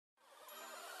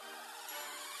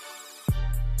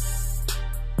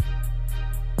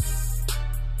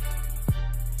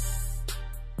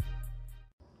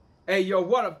Hey yo,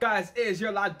 what up guys, it is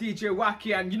your lad DJ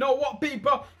Wacky, and you know what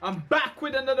people, I'm back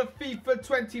with another FIFA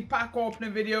 20 pack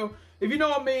opening video. If you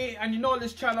know me and you know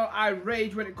this channel, I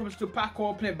rage when it comes to pack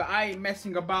opening, but I ain't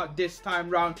messing about this time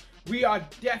round. We are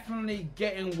definitely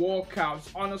getting walkouts.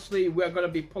 Honestly, we're going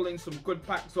to be pulling some good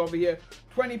packs over here.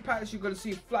 20 packs you're going to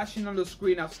see flashing on the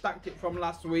screen. I've stacked it from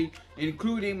last week,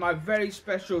 including my very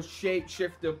special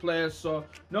Shapeshifter players. So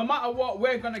no matter what,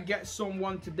 we're going to get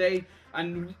someone today.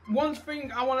 And one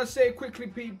thing I want to say quickly,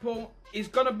 people, is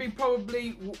going to be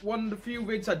probably one of the few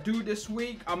vids I do this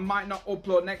week. I might not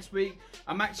upload next week.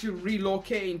 I'm actually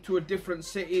relocating to a different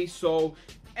city, so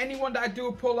anyone that I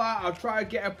do pull out, I'll try to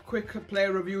get a quick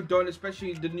player review done,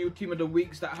 especially the new team of the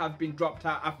weeks that have been dropped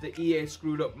out after EA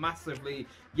screwed up massively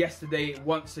yesterday.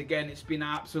 Once again, it's been an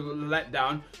absolute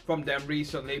letdown from them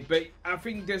recently, but I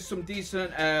think there's some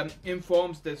decent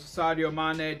informs. There's Sadio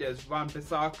Mane, there's Van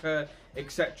Bissaka,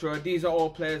 etc. These are all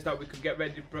players that we could get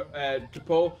ready to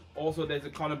pull. Also, there's the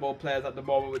Connable players at the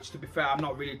moment, which to be fair, I'm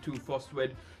not really too fussed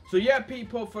with. So yeah,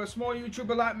 people, for a small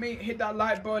YouTuber like me, hit that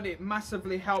like button. It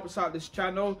massively helps out this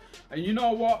channel. And you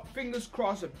know what? Fingers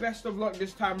crossed, best of luck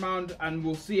this time round, and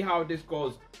we'll see how this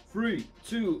goes. 3,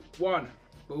 2, 1,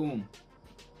 boom.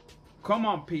 Come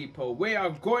on, people. We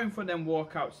are going for them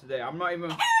walkouts today. I'm not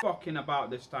even fucking about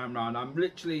this time round. I'm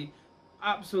literally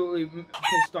absolutely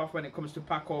pissed off when it comes to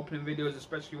pack opening videos,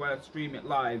 especially when I stream it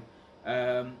live.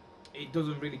 It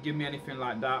doesn't really give me anything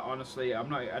like that, honestly. I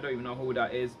don't even know who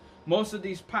that is. Most of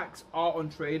these packs are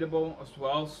untradeable as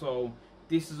well, so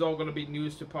this is all going to be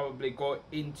news to probably go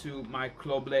into my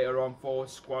club later on for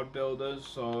squad builders,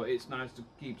 so it's nice to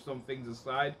keep some things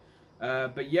aside.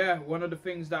 But yeah, one of the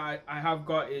things that I have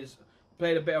got is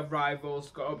played a bit of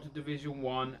Rivals, got up to Division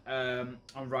 1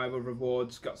 on Rival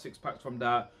Rewards, got 6 packs from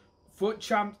that. Foot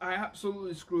Champs, I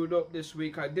absolutely screwed up this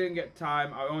week. I didn't get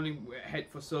time. I only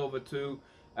hit for Silver 2.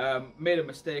 Made a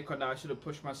mistake on that. I should have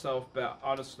pushed myself, but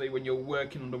honestly, when you're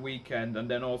working on the weekend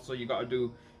and then also you got to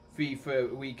do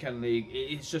FIFA Weekend League,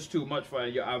 it's just too much for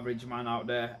your average man out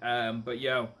there. But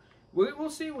yeah, we'll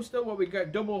see still what we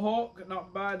get. Double Hawk,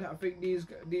 not bad. I think these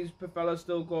fellas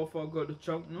still go for a good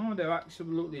chunk. No, they're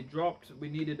absolutely dropped. We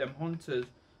needed them Hunters.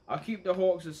 I'll keep the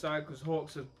Hawks aside because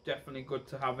Hawks are definitely good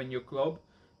to have in your club.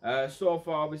 So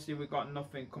far, obviously, we got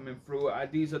nothing coming through.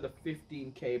 These are the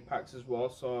 15k packs as well,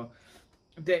 so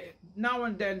now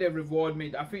and then they reward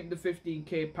me. I think the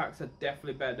 15k packs are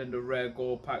definitely better than the rare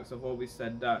gold packs. I've always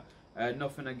said that.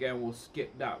 Nothing again, we'll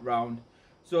skip that round.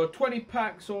 So 20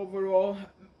 packs overall.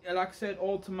 Like I said,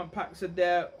 ultimate packs are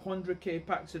there, 100k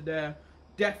packs are there.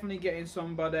 Definitely getting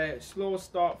somebody. Slow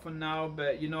start for now,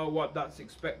 but you know what, that's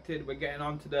expected. We're getting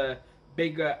on to the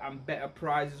bigger and better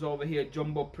prizes over here.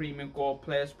 Jumbo Premium Gold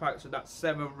Players Pack, so that's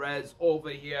 7 rares over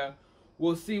here.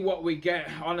 We'll see what we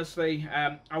get. Honestly,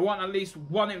 I want at least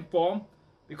one inform,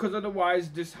 because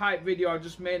otherwise this hype video I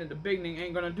just made at the beginning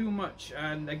ain't gonna do much.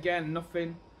 And again,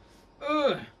 nothing.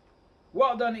 Ugh.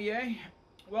 Well done, EA.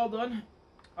 Well done.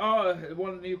 Oh,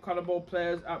 one of the new Connable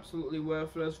players, absolutely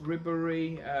worthless.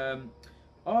 Ribery.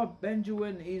 Oh,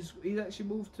 Benjamin, he's actually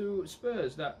moved to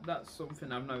Spurs. That's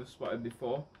something I've never spotted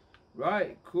before.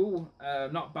 Right, cool.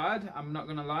 Not bad. I'm not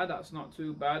gonna lie, that's not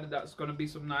too bad. That's gonna be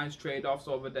some nice trade-offs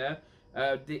over there.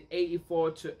 The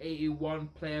 84 to 81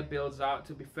 player builds out.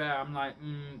 To be fair, I'm like,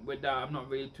 with that, I'm not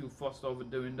really too fussed over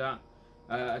doing that.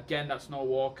 Again, that's no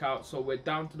walkout. So we're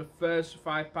down to the first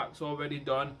 5 packs already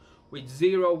done with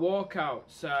 0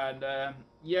 walkouts. And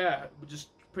yeah, just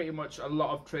pretty much a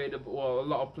lot of tradable, well, a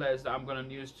lot of players that I'm going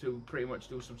to use to pretty much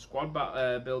do some squad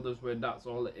builders with. That's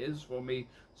all it is for me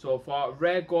so far.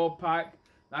 Rare gold pack.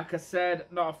 Like I said,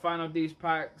 not a fan of these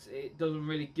packs. It doesn't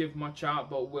really give much out,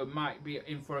 but we might be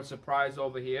in for a surprise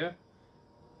over here.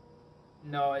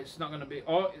 No, it's not going to be.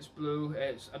 Oh, it's blue.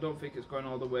 I don't think it's going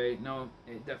all the way. No,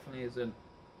 it definitely isn't.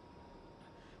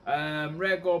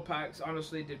 Rare gold packs,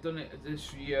 honestly, they've done it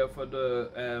this year for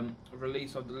the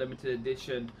release of the limited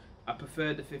edition. I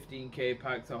prefer the 15k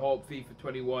packs. I hope FIFA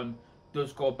 21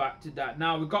 does go back to that.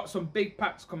 Now, we've got some big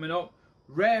packs coming up.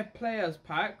 Rare players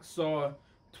packs, so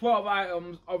 12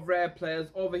 items of rare players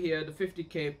over here, the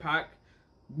 50k pack.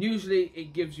 Usually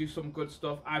it gives you some good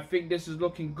stuff. I think this is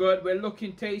looking good. We're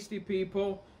looking tasty,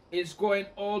 people. It's going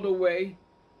all the way.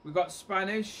 We got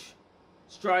Spanish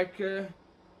striker.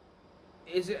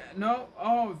 Is it? No?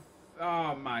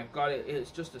 Oh my god, it's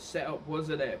just a setup,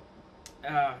 wasn't it?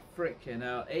 Freaking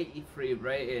hell. 83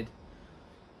 rated.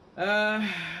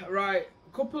 Right,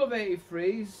 couple of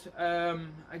 83s.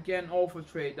 Again, all for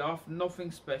trade off.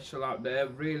 Nothing special out there.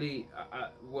 Really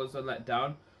was a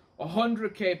letdown.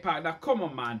 100k pack. Now come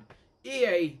on, man.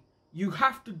 EA, You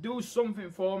have to do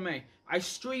something for me. I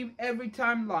stream every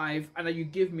time live and you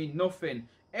give me nothing.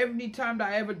 Every time that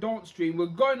I ever don't stream, we're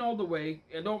going all the way.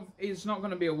 It's not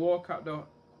going to be a walkout though.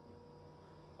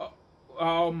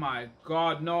 Oh my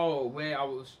god, no way, I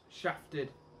was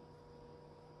shafted.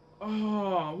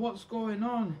 Oh, what's going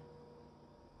on?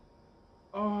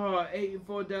 Oh,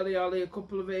 84 Dele Alli, a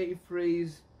couple of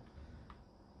 83s.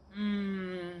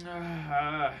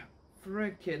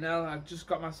 Freaking hell, I just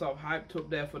got myself hyped up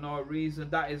there for no reason.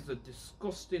 That is a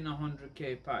disgusting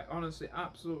 100k pack. Honestly,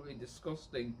 absolutely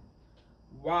disgusting.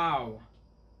 Wow.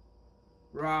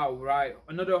 Wow, right.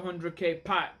 Another 100k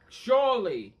pack.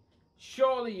 Surely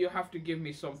you have to give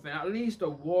me something. At least a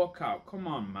walkout. Come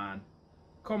on, man.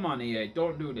 Come on, EA.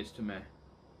 Don't do this to me.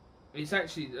 It's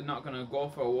actually not going to go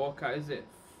for a walkout, is it?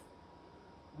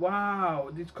 Wow.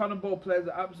 These Connor Ball players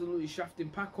are absolutely shafting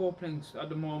pack openings at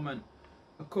the moment.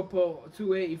 A couple,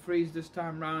 283s this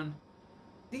time round.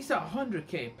 These are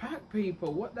 100k pack,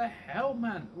 people. What the hell,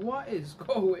 man? What is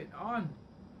going on?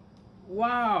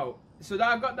 Wow. So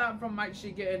I got that from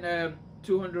actually getting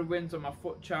 200 wins on my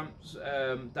foot champs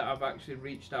that I've actually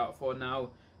reached out for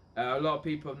now. A lot of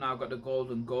people have now got the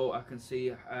golden goal. I can see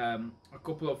a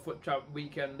couple of foot champ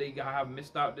weekend league I have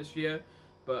missed out this year.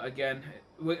 But again,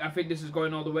 I think this is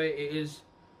going all the way. It is.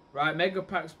 Right, Mega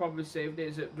Pack's probably saved it.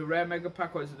 Is it the rare Mega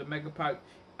Pack or is it the Mega Pack?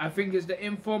 I think it's the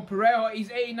Inform Pereira.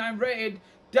 He's 89 rated.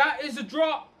 That is a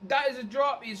drop. That is a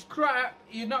drop. He's crap.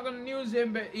 You're not going to use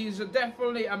him, but he's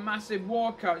definitely a massive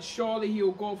walkout. Surely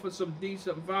he'll go for some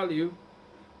decent value.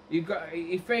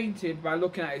 He fainted by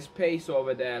looking at his pace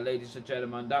over there, ladies and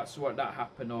gentlemen. That's what that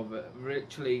happened over.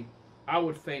 Literally, I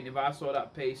would faint if I saw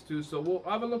that pace too. So we'll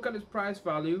have a look at his price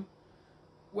value.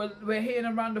 Well, we're hitting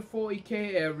around the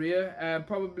 40k area.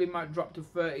 Probably might drop to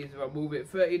 30s if I move it.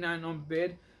 39 on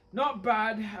bid. Not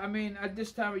bad. I mean, at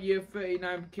this time of year,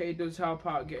 39k does help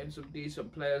out getting some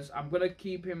decent players. I'm going to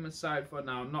keep him aside for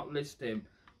now, not list him.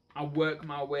 I'll work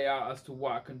my way out as to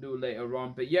what I can do later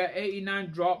on. But yeah,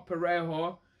 89 drop,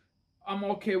 Pereira. I'm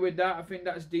okay with that. I think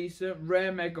that's decent.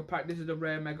 Rare Mega Pack. This is the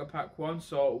rare Mega Pack one.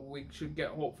 So we should get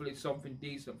hopefully something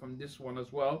decent from this one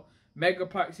as well. Mega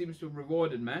Pack seems to have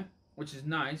rewarded me, which is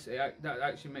nice. That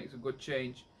actually makes a good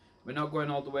change. We're not going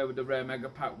all the way with the rare Mega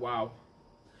Pack. Wow.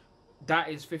 That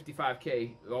is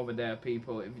 55k over there,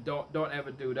 people. If you don't ever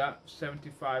do that.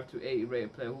 75 to 80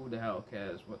 rated player. Who the hell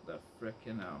cares? What the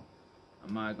frickin' hell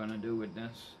am I gonna do with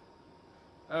this?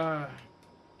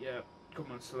 Yeah,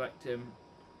 come on, select him.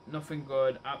 Nothing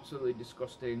good. Absolutely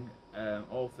disgusting.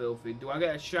 All filthy. Do I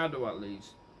get a shadow at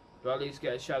least? Do I at least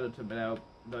get a shadow to make?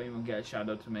 Don't even get a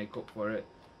shadow to make up for it.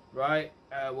 Right.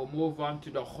 We'll move on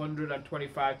to the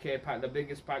 125k pack, the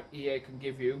biggest pack EA can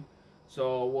give you.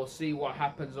 So we'll see what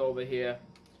happens over here.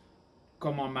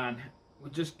 Come on, man.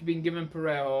 We've just been given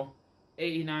Pereira,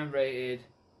 89 rated.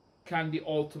 Can the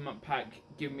ultimate pack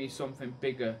give me something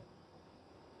bigger?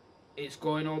 It's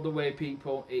going all the way,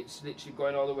 people. It's literally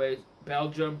going all the way.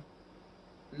 Belgium,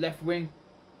 left wing.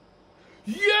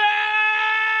 Yeah!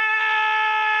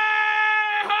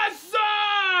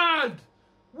 Hazard!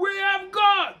 We have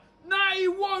got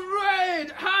 91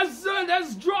 rated. Hazard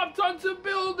has dropped onto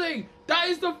building. That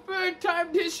is the third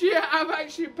time this year I've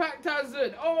actually packed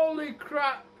Hazard. Holy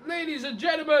crap. Ladies and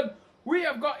gentlemen, we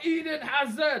have got Eden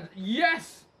Hazard.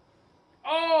 Yes.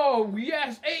 Oh,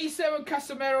 yes. 87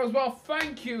 Casemiro as well.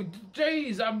 Thank you.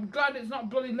 Jeez, I'm glad it's not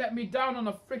bloody let me down on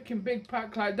a freaking big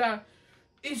pack like that.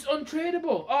 It's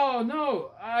untradeable. Oh,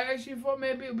 no. I actually thought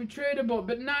maybe it would be tradable.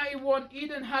 But 91,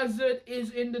 Eden Hazard is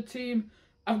in the team.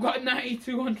 I've got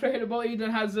 92 untradeable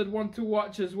Eden Hazard, one to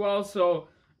watch as well. So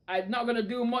I'm not going to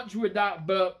do much with that.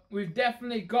 But we've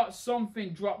definitely got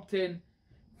something dropped in.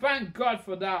 Thank God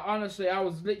for that. Honestly, I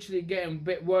was literally getting a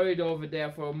bit worried over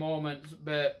there for a moment.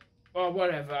 But... or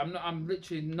whatever, I'm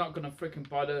literally not going to freaking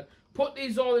bother. Put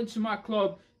these all into my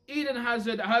club. Eden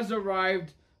Hazard has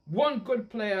arrived. One good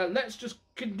player. Let's just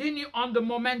continue on the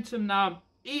momentum now.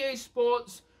 EA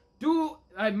Sports, do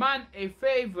a man a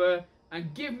favour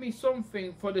and give me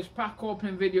something for this pack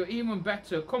opening video. Even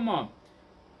better. Come on.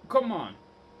 Come on.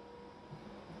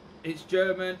 It's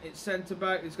German. It's centre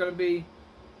back. It's going to be...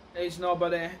 it's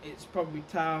nobody. It's probably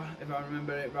Tar, if I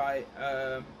remember it right.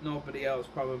 Nobody else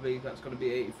probably. That's going to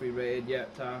be 83 rated. Yeah,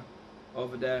 Tar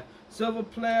over there. Silver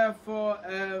player for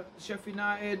Sheffield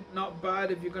United. Not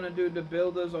bad if you're going to do the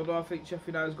builders. Although I think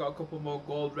Sheffield United's got a couple more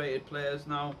gold rated players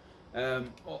now. I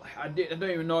don't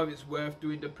even know if it's worth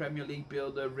doing the Premier League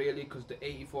builder really, because the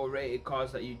 84 rated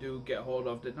cards that you do get hold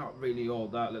of, they're not really all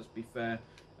that. Let's be fair.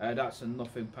 That's a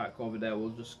nothing pack over there. We'll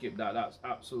just skip that. That's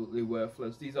absolutely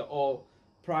worthless. These are all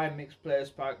Prime Mixed Players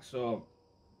pack, so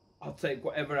I'll take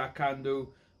whatever I can do.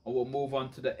 and we'll move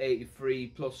on to the 83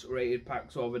 plus rated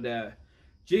packs over there.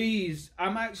 Jeez,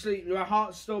 my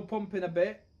heart's still pumping a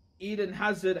bit. Eden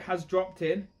Hazard has dropped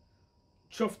in.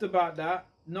 Chuffed about that.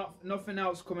 Nothing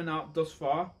else coming out thus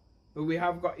far, but we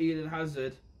have got Eden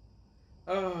Hazard.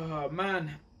 Oh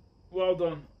man, well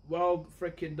done, well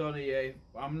freaking done, EA.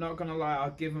 I'm not gonna lie,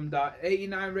 I'll give him that.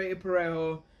 89 rated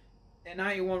Parejo,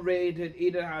 91 rated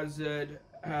Eden Hazard.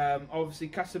 Obviously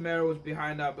Casemiro was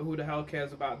behind that, but who the hell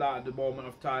cares about that at the moment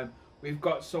of time? We've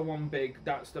got someone big,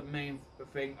 that's the main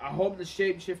thing. I hope the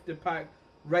Shapeshifter pack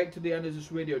right to the end of this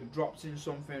video drops in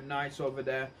something nice over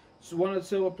there. So one of the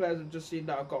silver players I've just seen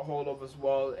that I've got hold of as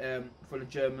well, for the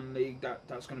German league,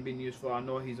 that's going to be useful. I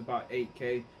know he's about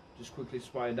 8k. Just quickly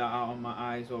spotted that out on my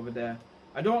eyes over there.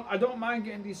 I don't mind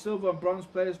getting these silver and bronze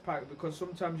players pack, because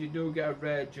sometimes you do get a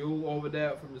rare jewel over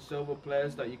there from the silver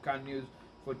players that you can use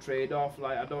for trade off.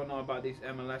 Like, I don't know about these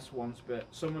MLS ones, but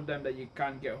some of them that you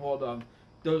can get hold of,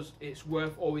 it's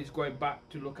worth always going back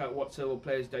to look at what silver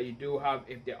players that you do have,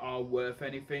 if they are worth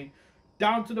anything.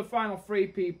 Down to the final 3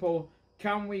 people.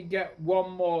 Can we get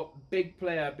one more big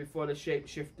player before the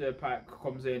Shapeshifter pack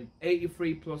comes in?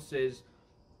 83 pluses.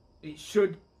 It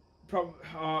should probably,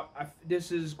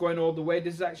 this is going all the way.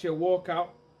 This is actually a walkout.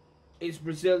 It's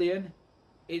Brazilian.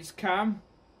 It's Cam.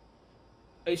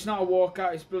 It's not a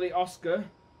walkout, it's Billy Oscar.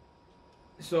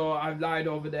 So I've lied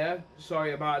over there.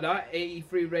 Sorry about that.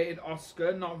 83 rated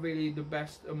Oscar. Not really the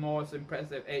best and most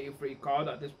impressive 83 card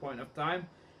at this point of time.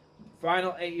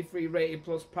 Final 83 rated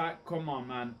plus pack. Come on,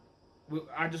 man.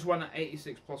 I just want an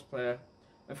 86 plus player.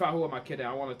 In fact, who am I kidding?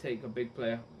 I want to take a big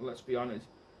player. Let's be honest.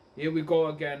 Here we go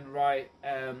again. Right.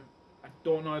 I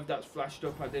don't know if that's flashed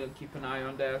up. I didn't keep an eye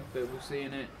on there, but we're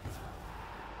seeing it.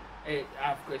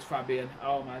 It's Fabian.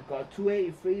 Oh my god.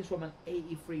 283s from an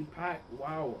 83 pack.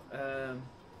 Wow.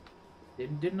 They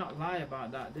did not lie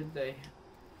about that, did they?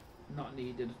 Not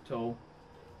needed at all.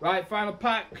 Right, final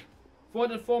pack. For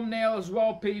the thumbnail as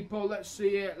well, people. Let's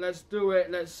see it. Let's do it.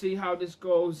 Let's see how this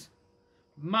goes.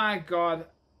 My god.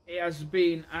 It has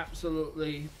been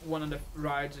absolutely one of the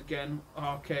rides again.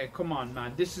 Okay, come on,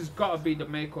 man. This has got to be the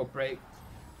make or break.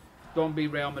 Don't be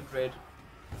Real Madrid.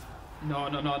 No,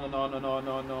 no, no, no, no, no, no,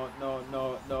 no, no, no,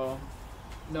 no, no.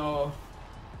 No.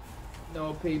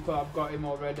 No, people, I've got him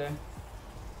already.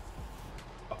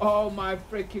 Oh my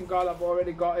freaking god, I've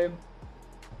already got him.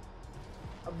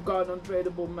 I've got an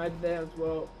untradeable med there as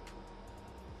well.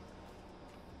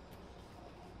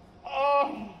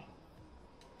 Oh!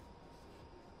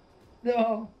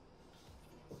 No.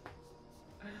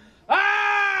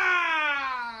 Ah!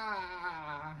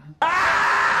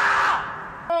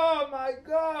 Ah! Oh my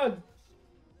god!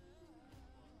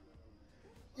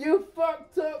 You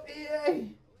fucked up,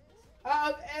 EA!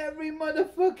 Out of every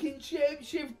motherfucking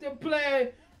Shapeshifter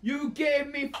player, you gave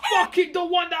me fucking the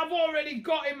one that I've already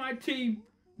got in my team.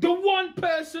 The one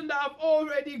person that I've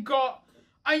already got.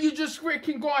 And you just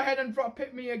freaking go ahead and drop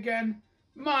hit me again.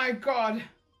 My god.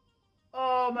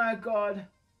 Oh my god.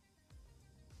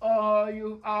 Oh,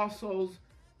 you arseholes.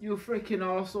 You freaking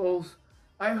arseholes.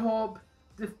 I hope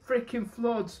the freaking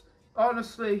floods,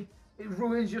 honestly, it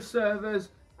ruins your servers,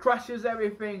 crashes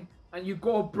everything, and you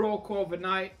go broke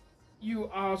overnight.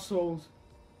 You arseholes.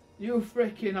 You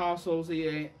freaking arseholes,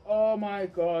 EA. Oh my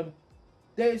god.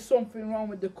 There is something wrong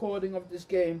with the coding of this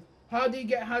game. How do you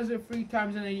get Hazard 3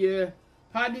 times in a year?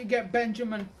 How do you get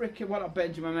Benjamin freaking, what not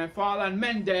Benjamin, man, Farland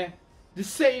Mende, the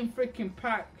same freaking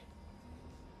pack?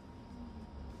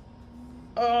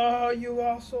 Oh, you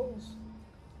arseholes.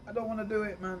 I don't want to do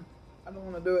it, man. I don't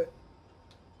want to do it.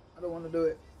 I don't want to do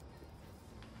it.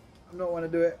 I don't want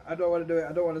to do it. I don't want to do it.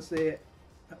 I don't want to see it.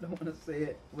 I don't want to see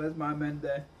it. Where's my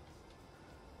Mende?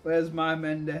 Where's my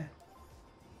Mende?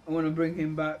 I want to bring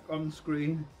him back on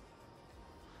screen.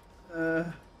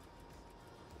 I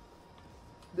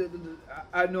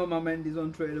know my Mendy's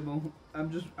untradeable.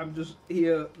 I'm just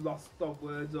here lost of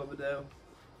words over there.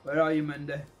 Where are you,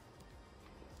 Mendy?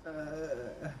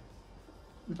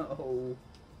 No.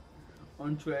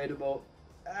 Untradeable.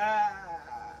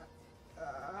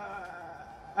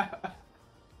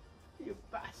 You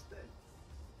bastard.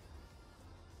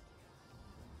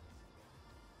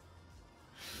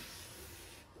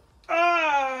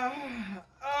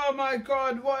 Oh my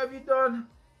god, what have you done?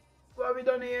 What have you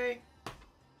done, EA?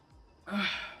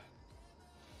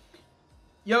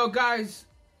 Yo guys,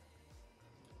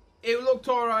 it looked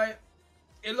alright.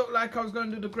 It looked like I was going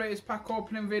to do the greatest pack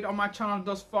opening vid on my channel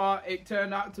thus far. It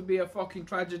turned out to be a fucking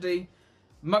tragedy.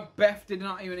 Macbeth did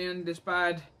not even end this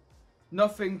bad.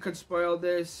 Nothing could spoil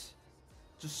this.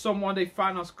 Just somebody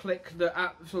finally click the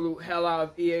absolute hell out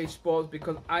of EA Sports,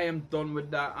 because I am done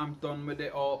with that. I'm done with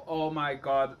it all. Oh my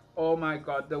god. Oh my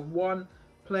god. The one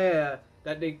player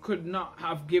that they could not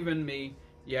have given me.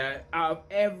 Yeah, out of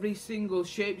every single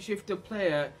shapeshifter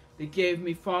player, they gave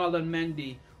me Farland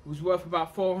Mendy, who's worth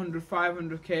about 400,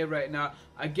 500k right now.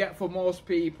 I get for most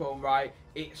people, right,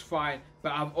 it's fine,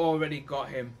 but I've already got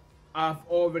him. I've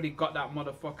already got that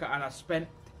motherfucker, and I spent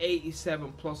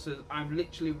 87 pluses. I'm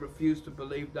literally refused to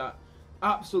believe that.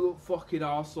 Absolute fucking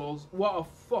arseholes. What a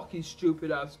fucking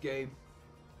stupid ass game.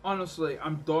 Honestly,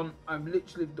 I'm done. I'm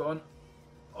literally done.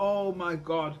 Oh my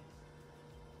god.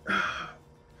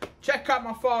 Check out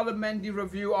my Farland Mendy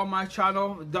review on my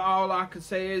channel. All I can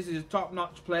say is he's a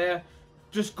top-notch player.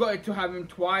 Just got to have him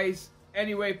twice.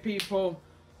 Anyway, people,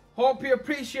 hope you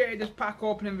appreciated this pack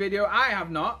opening video. I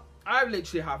have not. I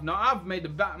literally have not. I've made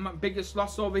my biggest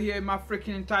loss over here in my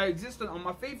freaking entire existence on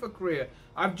my FIFA career.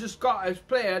 I've just got a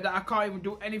player that I can't even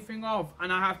do anything of,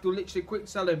 and I have to literally quick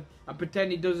sell him and pretend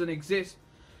he doesn't exist.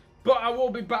 But I will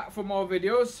be back for more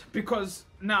videos, because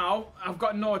now I've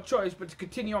got no choice but to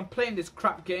continue on playing this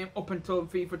crap game up until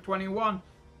FIFA 21.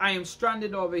 I am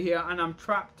stranded over here and I'm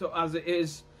trapped as it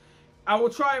is. I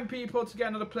will try and people to get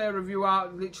another player review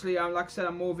out. Literally, like I said,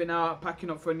 I'm moving out,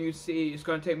 packing up for a new city. It's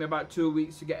going to take me about 2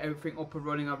 weeks to get everything up and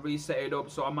running. I've reset it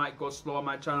up, so I might go slow on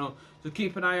my channel. So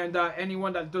keep an eye on that.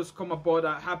 Anyone that does come aboard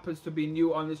that happens to be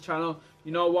new on this channel,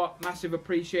 you know what? Massive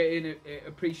appreciation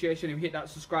if you hit that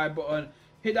subscribe button.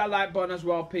 Hit that like button as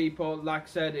well, people. Like I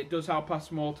said, it does help a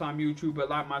small-time YouTuber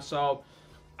like myself.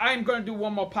 I'm going to do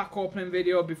one more pack opening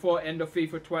video before end of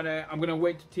FIFA 20. I'm going to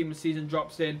wait till Team of the Season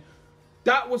drops in.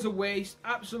 That was a waste.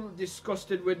 Absolutely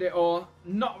disgusted with it all.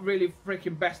 Not really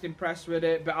freaking best impressed with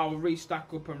it, but I'll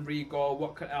restack up and re-go.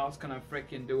 What else can I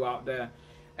freaking do out there?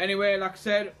 Anyway, like I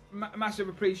said, massive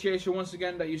appreciation once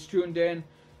again that you've tuned in.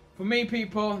 For me,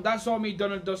 people, that's all me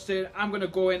done and dusted. I'm going to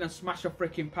go in and smash a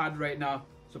freaking pad right now.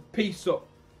 So peace up.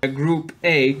 Group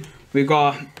A, we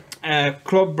got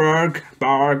Clubberg,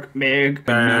 Berg,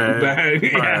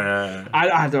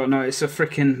 I don't know, it's a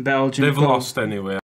freaking Belgian They've club. lost anyway.